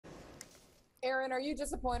Aaron, are you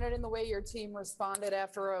disappointed in the way your team responded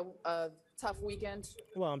after a tough weekend?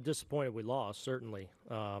 Well, I'm disappointed we lost, certainly.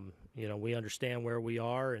 We understand where we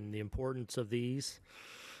are and the importance of these.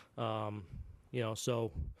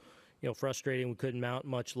 Frustrating we couldn't mount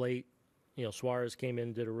much late. Suarez came in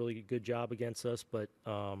and did a really good job against us, but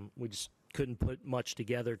we just couldn't put much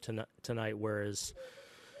together tonight, whereas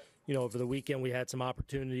over the weekend we had some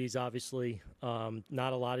opportunities, obviously.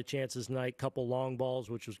 Not a lot of chances tonight, couple long balls,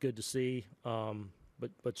 which was good to see.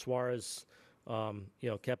 But Suarez,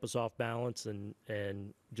 kept us off balance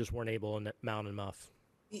and just weren't able to mount enough.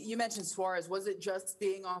 You mentioned Suarez. Was it just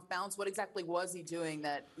being off balance? What exactly was he doing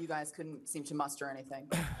that you guys couldn't seem to muster anything?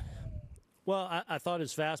 Well, I thought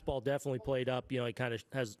his fastball definitely played up. He kind of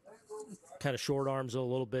has short arms a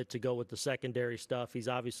little bit to go with the secondary stuff. He's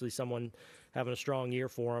obviously someone having a strong year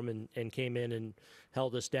for him and came in and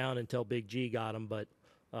held us down until Big G got him. But,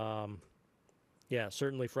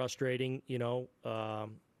 certainly frustrating,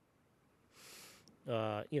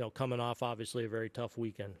 coming off obviously a very tough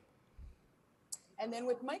weekend. And then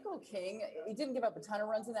with Michael King, he didn't give up a ton of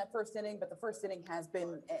runs in that first inning, but the first inning has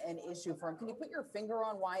been an issue for him. Can you put your finger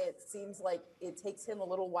on why it seems like it takes him a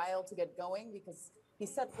little while to get going? Because he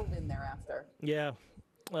settled in thereafter. Yeah.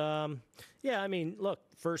 Look,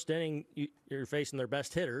 first inning, you're facing their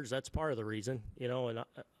best hitters. That's part of the reason, and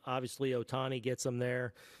obviously Ohtani gets them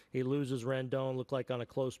there. He loses Rendon, looked like on a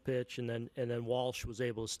close pitch, and then Walsh was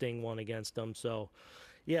able to sting one against them. So,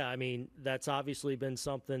 that's obviously been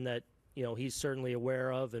something that, he's certainly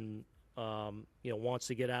aware of and, wants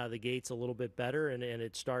to get out of the gates a little bit better. And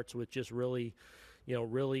it starts with just really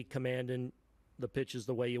commanding the pitches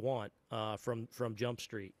the way you want from Jump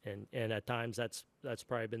Street. And at times that's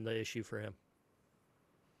probably been the issue for him.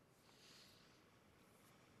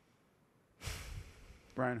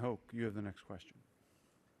 Brian Hoke, you have the next question.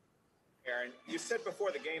 Aaron, you said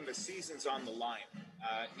before the game the season's on the line.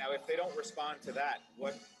 Now, if they don't respond to that,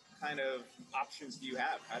 what kind of options do you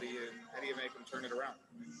have? How do you make them turn it around?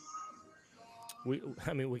 We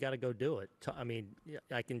got to go do it.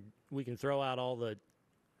 We can throw out all the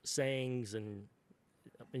sayings and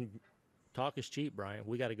talk is cheap, Brian.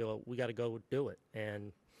 We got to go do it.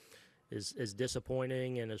 And as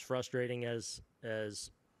disappointing and as frustrating as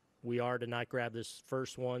we are to not grab this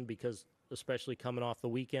first one, because especially coming off the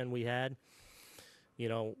weekend we had,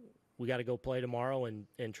 we got to go play tomorrow and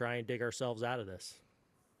try and dig ourselves out of this.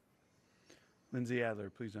 Lindsay Adler,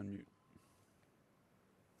 please unmute.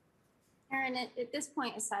 Aaron, at this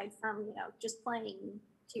point, aside from just playing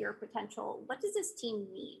to your potential, what does this team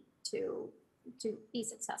need to be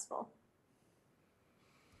successful?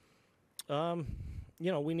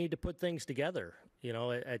 We need to put things together.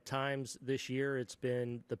 At times this year it's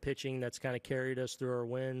been the pitching that's kind of carried us through our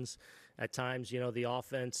wins. At times, the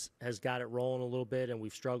offense has got it rolling a little bit, and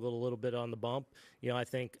we've struggled a little bit on the bump. I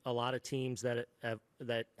think a lot of teams that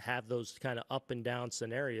have those kind of up and down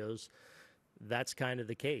scenarios, that's kind of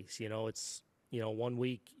the case. It's 1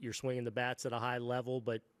 week you're swinging the bats at a high level,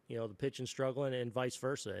 but the pitching struggling, and vice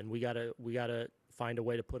versa. And we gotta find a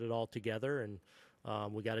way to put it all together, and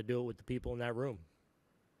we got to do it with the people in that room.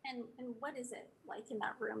 And what is it like in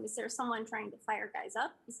that room? Is there someone trying to fire guys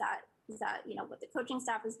up? Is that what the coaching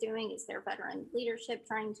staff is doing? Is there veteran leadership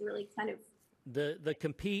trying to really kind of the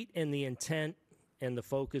compete and the intent and the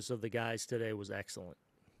focus of the guys today was excellent.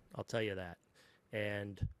 I'll tell you that.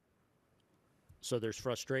 And so there's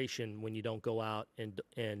frustration when you don't go out and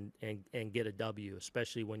get a W,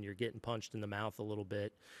 especially when you're getting punched in the mouth a little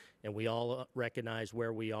bit. And we all recognize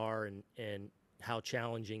where we are and how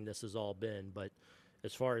challenging this has all been. But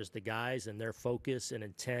as far as the guys and their focus and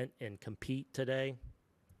intent and compete today,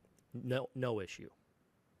 no issue.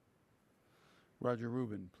 Roger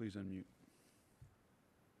Rubin, please unmute.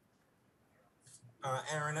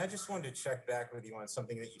 Aaron, I just wanted to check back with you on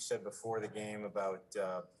something that you said before the game about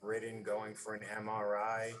Britton going for an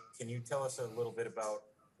MRI. Can you tell us a little bit about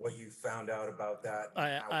what you found out about that?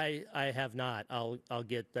 I have not. I'll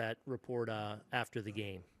get that report after the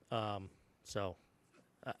game. So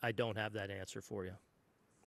I don't have that answer for you.